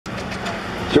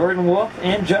Jordan Wolf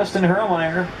and Justin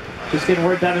Hurlmeyer. Just getting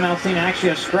word that Asselin actually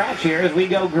a scratch here as we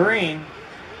go green.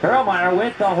 Hurlmeyer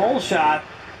with the hole shot,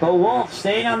 but Wolf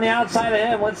staying on the outside of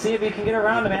him. Let's see if he can get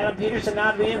around him. Adam Peterson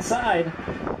not to the inside.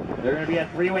 They're going to be a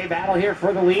three-way battle here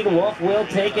for the lead. Wolf will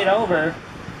take it over.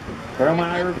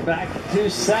 Hurlmeyer back to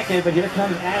second, but here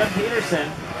comes Adam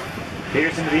Peterson.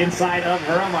 Peterson to the inside of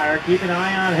Hurlmeyer. Keep an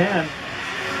eye on him.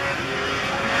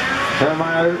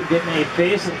 Hurlmeyer getting a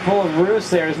face full of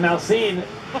roost there. Is Asselin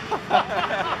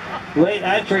late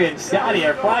entry, and Scotty,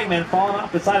 our flagman, falling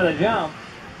off the side of the jump.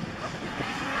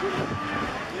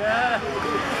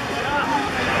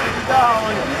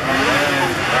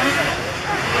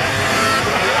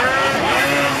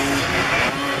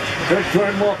 First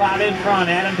Jordan Wolf out in front,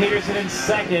 Adam Peterson in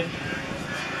second.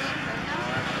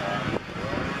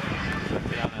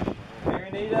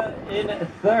 Marinita in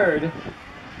third.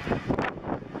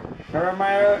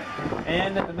 Hurlmeyer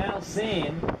and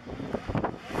Asselin.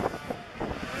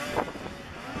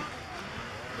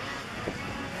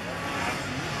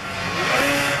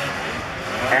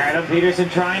 Adam Peterson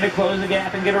trying to close the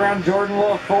gap and get around Jordan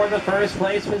Wolf for the first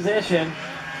place position.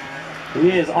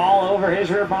 He is all over his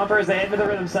rear bumper as they head into the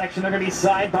rhythm section. They're going to be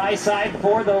side by side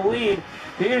for the lead.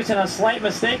 Peterson, a slight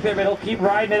mistake there, but he'll keep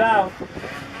riding it out.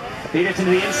 Peterson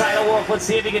to the inside of Wolf. Let's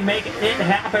see if he can make it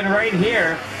happen right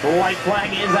here. The white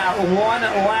flag is out. 1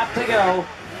 lap to go.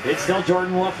 It's still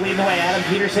Jordan Wolf leading the way. Adam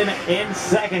Peterson in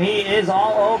second. He is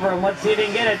all over him. Let's see if he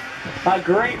can get it. A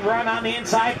great run on the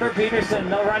inside for Peterson.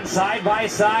 They'll run side by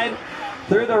side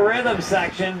through the rhythm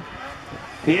section.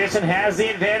 Peterson has the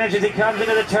advantage as he comes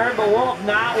into the turn, but Wolf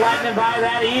not letting him by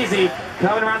that easy.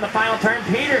 Coming around the final turn,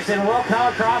 Peterson will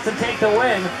come across and take the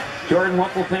win. Jordan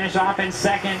Wolf will finish off in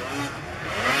second.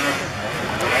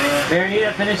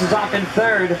 Marinita finishes off in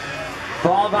third,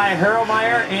 followed by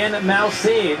Hurlmeyer and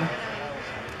Asselin.